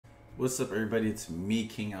What's up, everybody? It's me,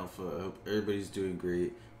 King Alpha. I hope everybody's doing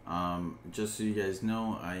great. Just so you guys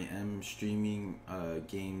know, I am streaming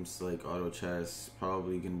games like Auto Chess.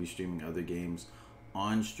 Probably going to be streaming other games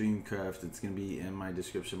on Streamcraft. It's going to be in my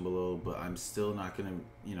description below, but I'm still not going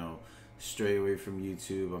to, stray away from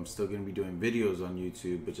YouTube. I'm still going to be doing videos on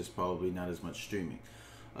YouTube, but just probably not as much streaming.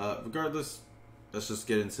 Regardless, let's just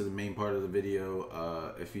get into the main part of the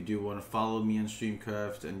video. If you do want to follow me on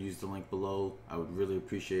Streamcraft and use the link below, I would really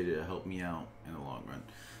appreciate it. It'll help me out in the long run,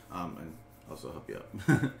 and also help you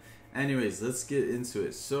out. Anyways, let's get into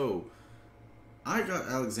it. So, I got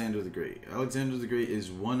Alexander the Great. Alexander the Great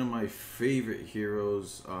is one of my favorite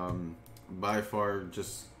heroes, by far,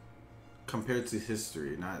 just compared to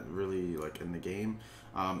history, not really like in the game.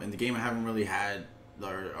 In the game, I haven't really had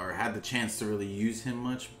or had the chance to really use him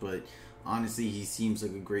much, but honestly, he seems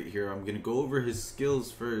like a great hero. I'm going to go over his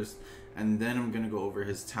skills first, and then I'm going to go over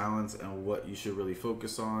his talents and what you should really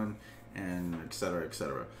focus on, and etc,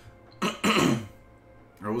 etc.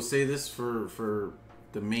 I will say this for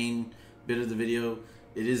the main bit of the video.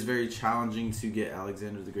 It is very challenging to get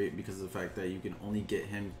Alexander the Great because of the fact that you can only get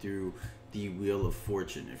him through the Wheel of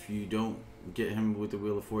Fortune. If you don't get him with the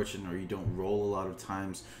Wheel of Fortune, or you don't roll a lot of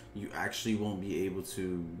times, you actually won't be able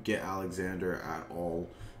to get Alexander at all.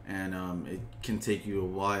 And it can take you a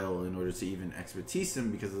while in order to even expertise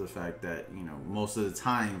him because of the fact that, most of the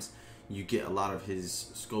times you get a lot of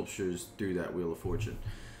his sculptures through that Wheel of Fortune.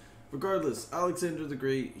 Regardless, Alexander the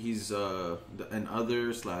Great, he's an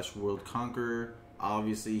other / world conqueror.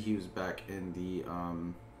 Obviously, he was back in the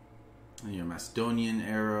Macedonian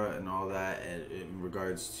era and all that. And in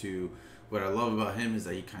regards to what I love about him is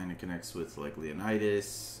that he kind of connects with like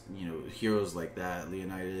Leonidas, heroes like that,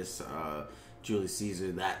 Leonidas, Julius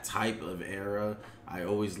Caesar, that type of era. I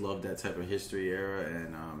always loved that type of history era,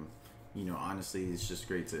 and honestly, it's just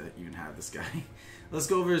great to even have this guy. Let's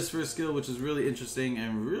go over his first skill, which is really interesting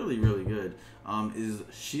and really, really good. Is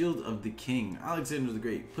Shield of the King. Alexander the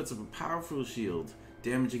Great puts up a powerful shield,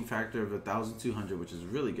 damaging factor of 1,200, which is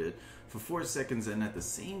really good, for 4 seconds, and at the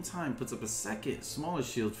same time puts up a second, smaller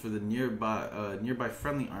shield for the nearby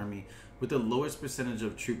friendly army with the lowest percentage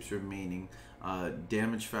of troops remaining.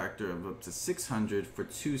 Damage factor of up to 600 for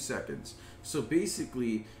 2 seconds. So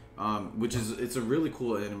basically, it's a really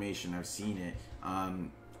cool animation. I've seen it.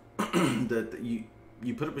 That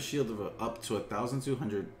you put up a shield of up to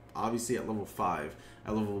 1,200. Obviously, at level 5.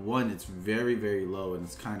 At level 1, it's very, very low, and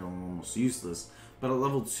it's kind of almost useless. But at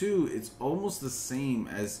level 2, it's almost the same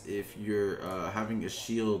as if you're having a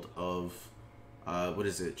shield of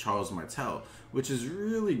Charles Martel, which is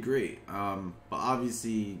really great. But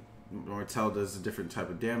obviously, Martel does a different type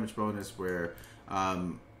of damage bonus, where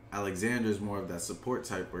Alexander is more of that support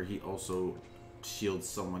type, where he also shields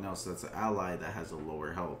someone else that's an ally that has a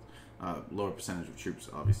lower health, lower percentage of troops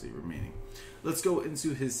obviously remaining. Let's go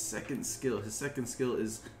into his second skill. His second skill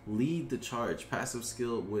is Lead the Charge. Passive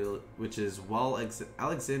skill, which is while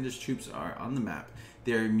Alexander's troops are on the map,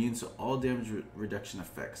 they are immune to all damage reduction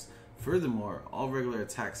effects. Furthermore, all regular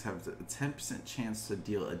attacks have a 10% chance to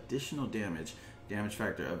deal additional damage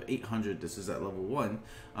factor of 800, this is at level 1,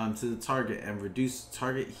 to the target, and reduce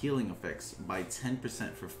target healing effects by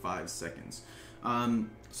 10% for 5 seconds.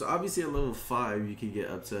 So obviously at level 5 you can get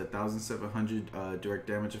up to 1,700 direct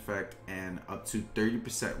damage effect and up to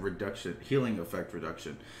 30% healing effect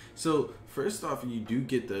reduction. So first off, you do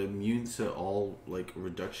get the immune to all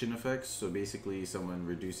reduction effects. So basically someone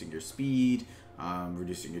reducing your speed,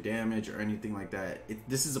 reducing your damage, or anything like that.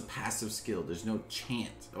 This is a passive skill. There's no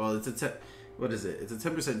chance. Well, it's a It's a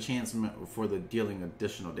 10% chance for the dealing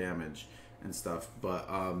additional damage and stuff. But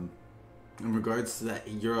in regards to that,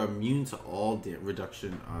 you're immune to all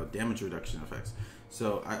damage reduction effects.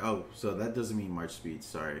 So so that doesn't mean March speed.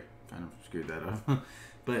 Sorry, kind of screwed that up.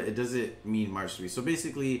 But it doesn't mean March speed. So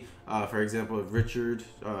basically, for example, if Richard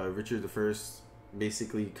the First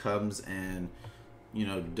basically comes and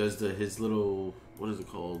does his little, what is it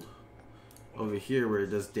called over here, where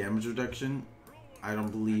it does damage reduction. I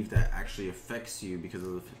don't believe that actually affects you because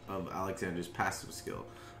of Alexander's passive skill.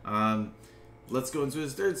 Let's go into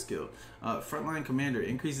his third skill. Frontline Commander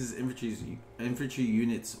increases infantry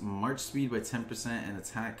units' march speed by 10% and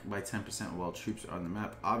attack by 10% while troops are on the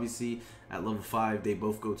map. Obviously, at level 5, they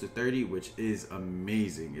both go to 30, which is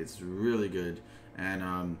amazing. It's really good,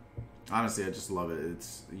 and honestly, I just love it.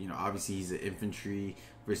 It's obviously he's an infantry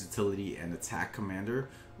versatility and attack commander,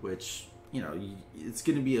 which it's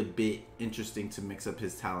going to be a bit interesting to mix up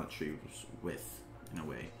his talent tree with, in a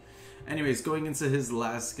way. Anyways, going into his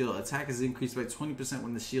last skill, attack is increased by 20%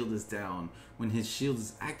 when the shield is down. When his shield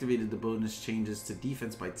is activated, the bonus changes to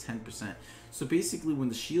defense by 10%. So basically, when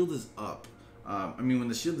the shield is up, I mean, when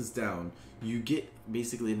the shield is down, you get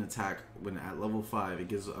basically an attack when at level 5, it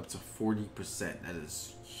gives up to 40%. That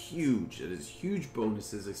is huge. That is huge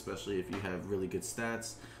bonuses, especially if you have really good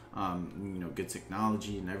stats, you know, good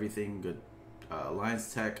technology and everything, good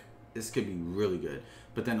alliance tech. This could be really good.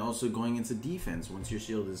 But then also going into defense, once your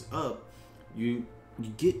shield is up, you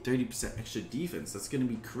get 30% extra defense. That's going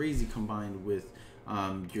to be crazy combined with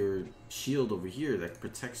your shield over here that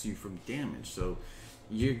protects you from damage. So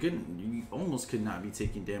you almost could not be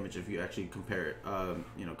taking damage if you actually compare it,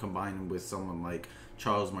 you know, combine him with someone like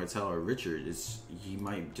Charles Martel or Richard. He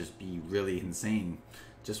might just be really insane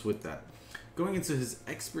just with that. Going into his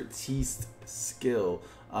expertise skill,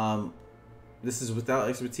 this is without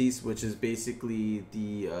expertise, which is basically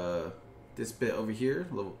the this bit over here,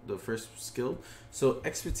 the first skill. So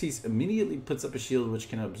expertise immediately puts up a shield which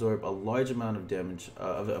can absorb a large amount of damage,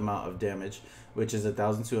 which is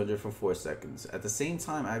 1,200 for 4 seconds. At the same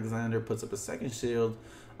time, Alexander puts up a second shield,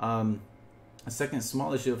 a second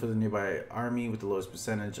smaller shield for the nearby army with the lowest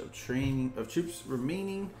percentage of troops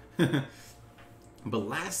remaining. But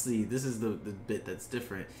lastly, this is the bit that's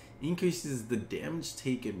different. Increases the damage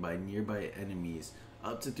taken by nearby enemies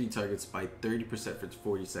up to 3 targets by 30% for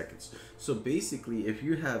 40 seconds. So basically, if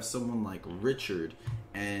you have someone like Richard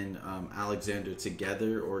and Alexander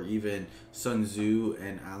together, or even Sun Tzu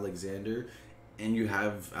and Alexander, and you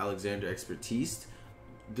have Alexander expertise,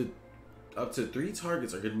 the up to 3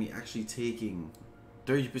 targets are going to be actually taking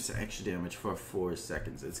 30% extra damage for 4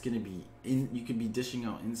 seconds. It's going to be you can be dishing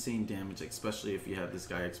out insane damage, especially if you have this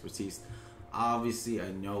guy expertise. Obviously, I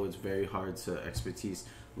know it's very hard to expertise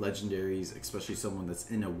legendaries, especially someone that's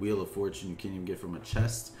in a Wheel of Fortune you can't even get from a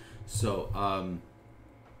chest. So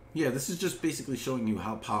yeah, this is just basically showing you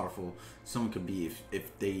how powerful someone could be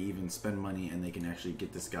if they even spend money and they can actually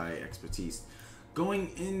get this guy expertise.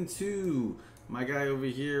 Going into my guy over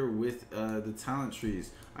here with the talent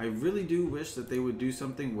trees, I really do wish that they would do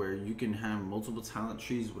something where you can have multiple talent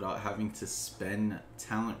trees without having to spend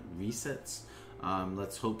talent resets.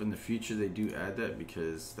 Let's hope in the future they do add that,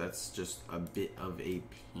 because that's just a bit of a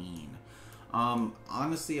pain.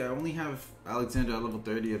 Honestly, I only have Alexander at level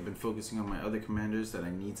 30. I've been focusing on my other commanders that I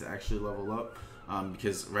need to actually level up,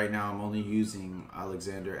 because right now I'm only using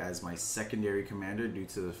Alexander as my secondary commander due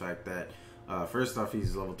to the fact that first off,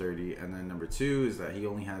 he's level 30, and then number 2 is that he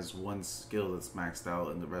only has 1 skill that's maxed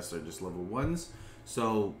out and the rest are just level 1s.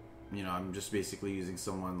 So, you know, I'm just basically using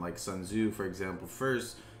someone like Sun Tzu, for example,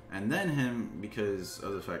 first, and then him, because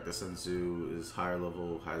of the fact that Sun Tzu is higher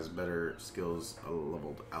level, has better skills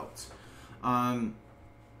leveled out.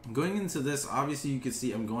 Going into this, obviously you can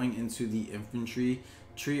see I'm going into the infantry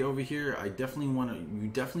tree over here. You definitely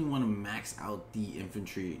want to max out the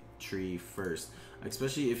infantry tree first,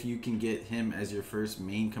 especially if you can get him as your first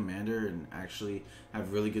main commander and actually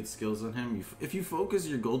have really good skills on him. If you focus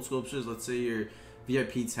your gold sculptures, let's say you're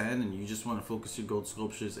VIP 10 and you just want to focus your gold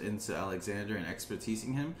sculptures into Alexander and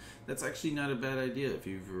expertising him, that's actually not a bad idea if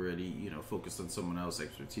you've already, you know, focused on someone else,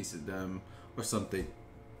 expertised them or something.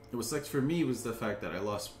 What sucks for me was the fact that I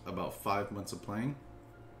lost about 5 months of playing.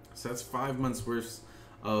 So that's 5 months worth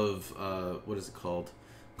of what is it called,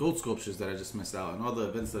 gold sculptures that I just missed out, and all the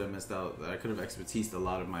events that I missed out that I could have expertised a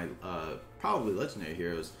lot of my probably legendary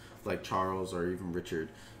heroes like Charles or even Richard.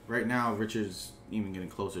 Right now Richard's even getting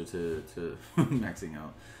closer to maxing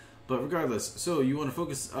out, but regardless, so you want to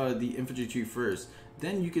focus the infantry tree first,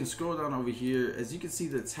 then you can scroll down over here. As you can see,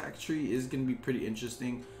 the attack tree is going to be pretty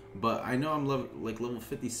interesting, but I know I'm level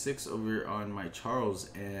 56 over on my Charles,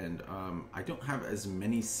 and I don't have as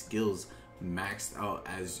many skills maxed out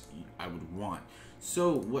as I would want.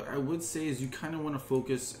 So what I would say is you kind of want to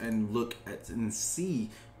focus and look at and see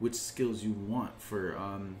which skills you want for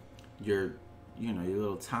your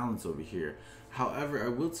little talents over here. However, I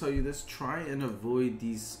will tell you this: try and avoid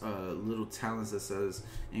these little talents that says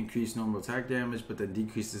increase normal attack damage but then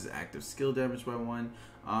decreases active skill damage by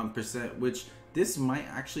 1%, which this might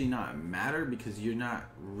actually not matter because you're not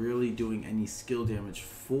really doing any skill damage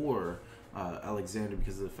for Alexander,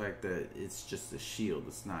 because of the fact that it's just a shield.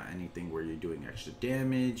 It's not anything where you're doing extra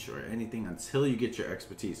damage or anything until you get your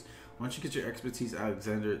expertise. Once you get your expertise,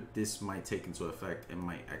 Alexander, this might take into effect and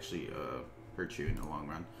might actually hurt you in the long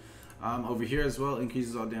run. Over here as well,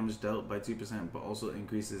 increases all damage dealt by 2%, but also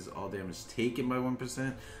increases all damage taken by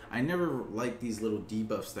 1%. I never like these little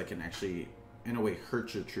debuffs that can actually, in a way,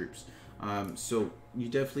 hurt your troops. So you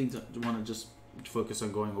definitely want to just focus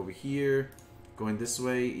on going over here, going this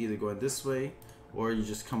way, either going this way or you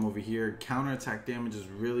just come over here. Counterattack damage is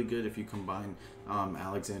really good if you combine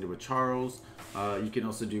Alexander with Charles. You can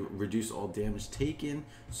also do reduce all damage taken.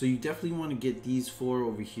 So you definitely want to get these 4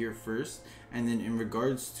 over here first, and then in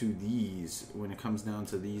regards to these, when it comes down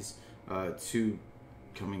to these 2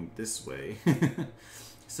 coming this way.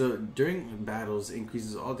 So during battles,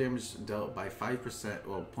 increases all damage dealt by 5%,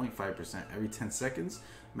 well 0.5% every 10 seconds,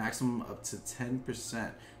 maximum up to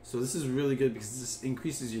 10%. So this is really good because this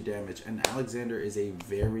increases your damage, and Alexander is a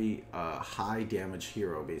very high damage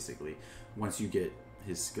hero basically once you get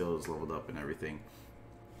his skills leveled up and everything.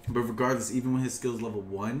 But regardless, even when his skills level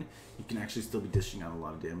 1, you can actually still be dishing out a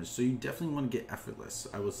lot of damage. So you definitely want to get Effortless.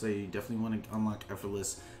 I will say you definitely want to unlock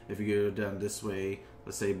Effortless. If you go down this way,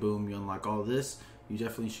 let's say boom, you unlock all this, you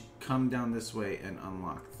definitely should come down this way and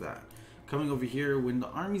unlock that. Coming over here, when the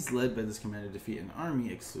armies led by this commander defeat an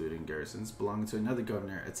army, excluding garrisons, belonging to another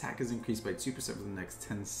governor, attack is increased by 2% for the next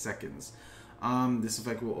 10 seconds. This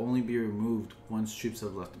effect will only be removed once troops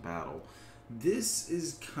have left the battle. This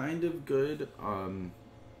is kind of good.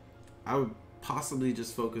 I would possibly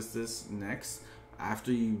just focus this next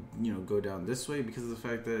after you go down this way, because of the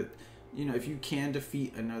fact that if you can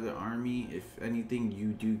defeat another army, if anything, you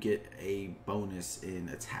do get a bonus in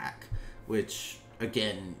attack, which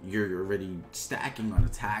again, you're already stacking on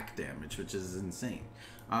attack damage, which is insane.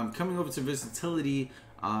 Coming over to versatility,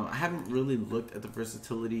 I haven't really looked at the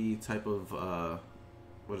versatility type of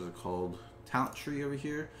what is it called, talent tree over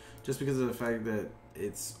here, just because of the fact that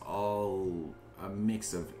it's all a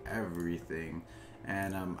mix of everything.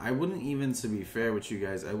 And I wouldn't even, to be fair with you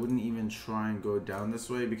guys, I wouldn't even try and go down this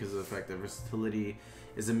way because of the fact that versatility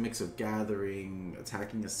is a mix of gathering,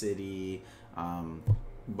 attacking a city,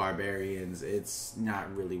 barbarians. It's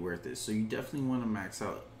not really worth it. So you definitely want to max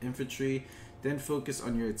out infantry, then focus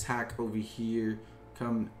on your attack over here.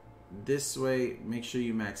 Come this way, make sure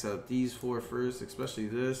you max out these 4 first, especially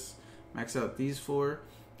this. Max out these 4,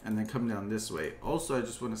 and then come down this way. Also, I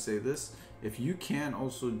just want to say this, if you can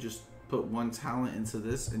also just put 1 talent into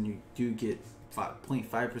this, and you do get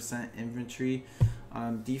 0.5% infantry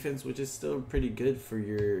defense, which is still pretty good for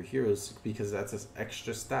your heroes, because that's an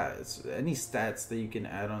extra stat. It's any stats that you can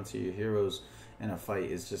add onto your heroes in a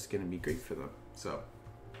fight is just going to be great for them. So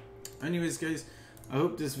anyways guys, I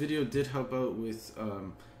hope this video did help out with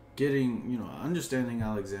getting, understanding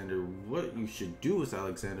Alexander, what you should do with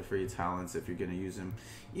Alexander for your talents if you're going to use him.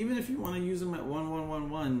 Even if you want to use him at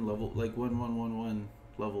 1111 level, like 1111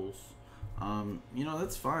 levels,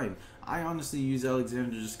 that's fine. I honestly use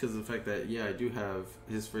Alexander just because of the fact that, yeah, I do have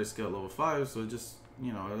his first skill at level 5, so just,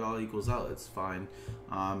 it all equals out. It's fine.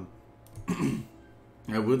 I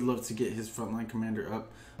would love to get his frontline commander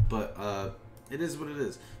up, but it is what it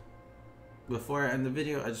is. Before I end the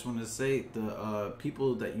video, I just wanted to say the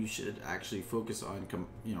people that you should actually focus on,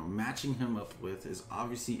 matching him up with is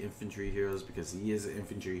obviously infantry heroes, because he is an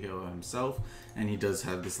infantry hero himself, and he does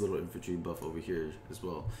have this little infantry buff over here as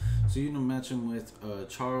well. So match him with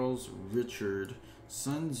Charles, Richard,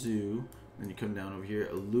 Sun Tzu. Then you come down over here,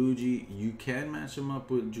 Aluji. You can match him up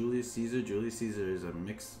with Julius Caesar. Julius Caesar is a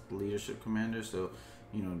mixed leadership commander, so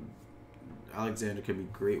Alexander can be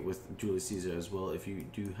great with Julius Caesar as well if you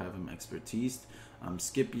do have him expertise.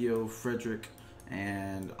 Scipio, Frederick,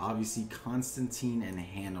 and obviously Constantine and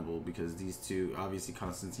Hannibal, because these two, obviously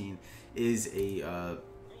Constantine is a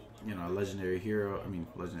legendary hero.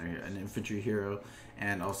 An infantry hero,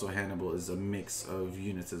 and also Hannibal is a mix of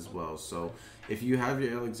units as well. So if you have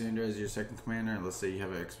your Alexander as your second commander, and let's say you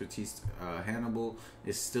have an expertise Hannibal,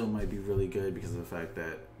 it still might be really good because of the fact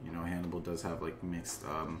that Hannibal does have like mixed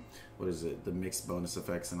the mixed bonus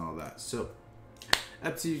effects and all that. So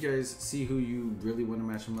up to you guys, see who you really want to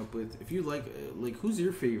match him up with. If you like who's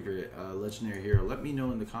your favorite legendary hero, let me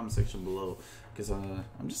know in the comment section below, because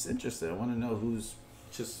I'm just interested. I want to know who's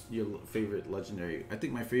just your favorite legendary. I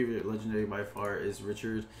think my favorite legendary by far is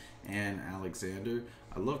Richard and Alexander.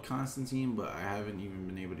 I love Constantine, but I haven't even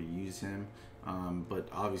been able to use him. But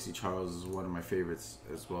obviously Charles is one of my favorites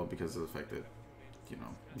as well, because of the fact that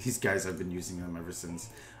these guys, I've been using them ever since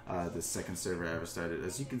the second server I ever started.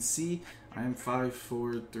 As you can see, I am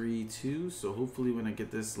 5-4-3-2, so hopefully when I get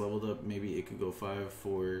this leveled up, maybe it could go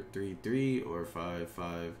 5-4-3-3 or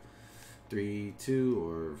 5-5-3-2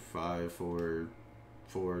 or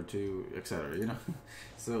 5-4-4-2, etc.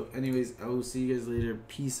 So anyways, I will see you guys later.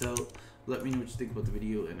 Peace out. Let me know what you think about the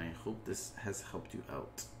video, and I hope this has helped you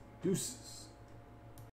out. Deuces.